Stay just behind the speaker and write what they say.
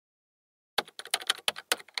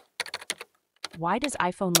Why does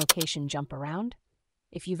iPhone location jump around?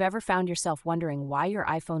 If you've ever found yourself wondering why your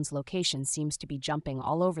iPhone's location seems to be jumping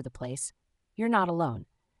all over the place, you're not alone.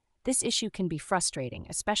 This issue can be frustrating,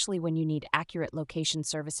 especially when you need accurate location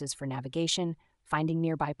services for navigation, finding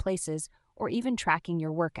nearby places, or even tracking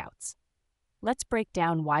your workouts. Let's break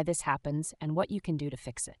down why this happens and what you can do to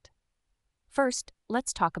fix it. First,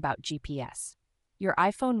 let's talk about GPS. Your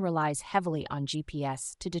iPhone relies heavily on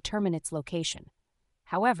GPS to determine its location.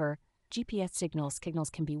 However, GPS signals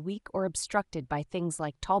can be weak or obstructed by things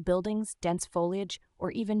like tall buildings, dense foliage,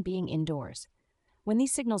 or even being indoors. When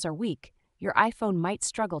these signals are weak, your iPhone might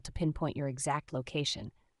struggle to pinpoint your exact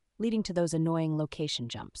location, leading to those annoying location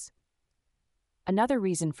jumps. Another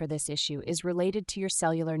reason for this issue is related to your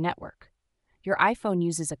cellular network. Your iPhone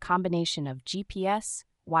uses a combination of GPS,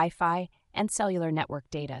 Wi-Fi, and cellular network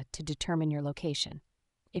data to determine your location.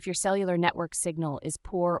 If your cellular network signal is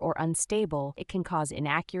poor or unstable, it can cause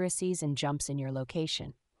inaccuracies and jumps in your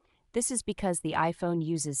location. This is because the iPhone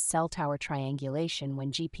uses cell tower triangulation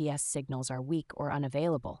when GPS signals are weak or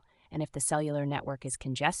unavailable, and if the cellular network is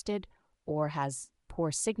congested or has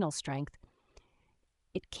poor signal strength,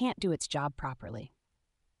 it can't do its job properly.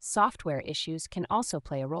 Software issues can also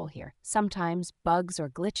play a role here. Sometimes bugs or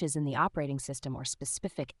glitches in the operating system or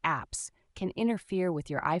specific apps can interfere with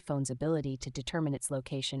your iPhone's ability to determine its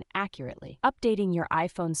location accurately. Updating your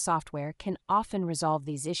iPhone's software can often resolve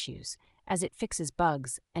these issues, as it fixes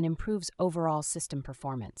bugs and improves overall system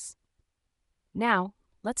performance. Now,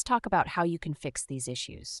 let's talk about how you can fix these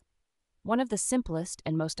issues. One of the simplest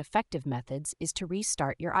and most effective methods is to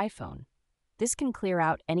restart your iPhone. This can clear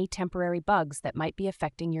out any temporary bugs that might be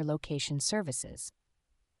affecting your location services.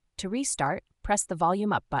 To restart, press the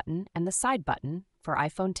volume up button and the side button for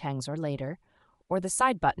iPhone X or later, or the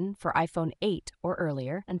side button for iPhone 8 or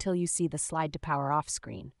earlier until you see the slide to power off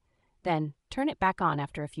screen. Then, turn it back on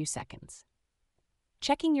after a few seconds.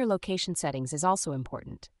 Checking your location settings is also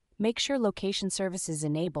important. Make sure location service is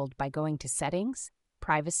enabled by going to Settings,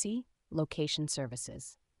 Privacy, Location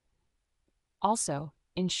Services. Also,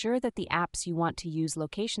 ensure that the apps you want to use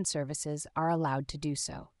location services are allowed to do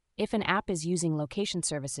so. If an app is using location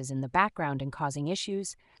services in the background and causing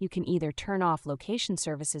issues, you can either turn off location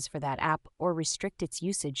services for that app or restrict its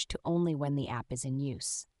usage to only when the app is in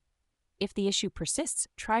use. If the issue persists,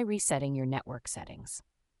 try resetting your network settings.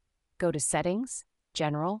 Go to Settings,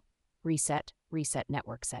 General, Reset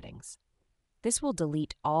Network Settings. This will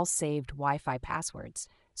delete all saved Wi-Fi passwords,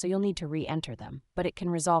 so you'll need to re-enter them, but it can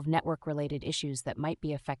resolve network-related issues that might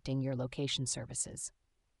be affecting your location services.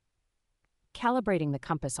 Calibrating the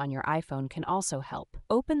compass on your iPhone can also help.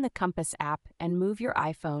 Open the Compass app and move your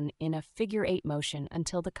iPhone in a figure-8 motion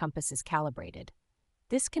until the compass is calibrated.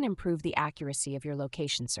 This can improve the accuracy of your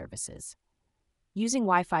location services. Using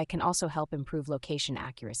Wi-Fi can also help improve location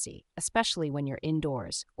accuracy, especially when you're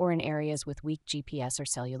indoors or in areas with weak GPS or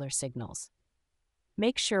cellular signals.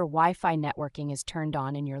 Make sure Wi-Fi networking is turned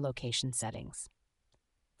on in your location settings.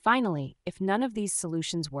 Finally, if none of these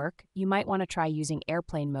solutions work, you might want to try using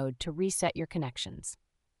airplane mode to reset your connections.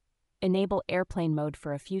 Enable airplane mode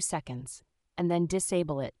for a few seconds, and then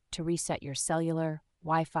disable it to reset your cellular,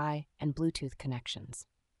 Wi-Fi, and Bluetooth connections.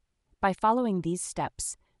 By following these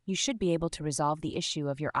steps, you should be able to resolve the issue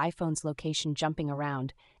of your iPhone's location jumping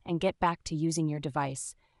around and get back to using your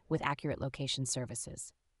device with accurate location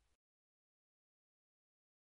services.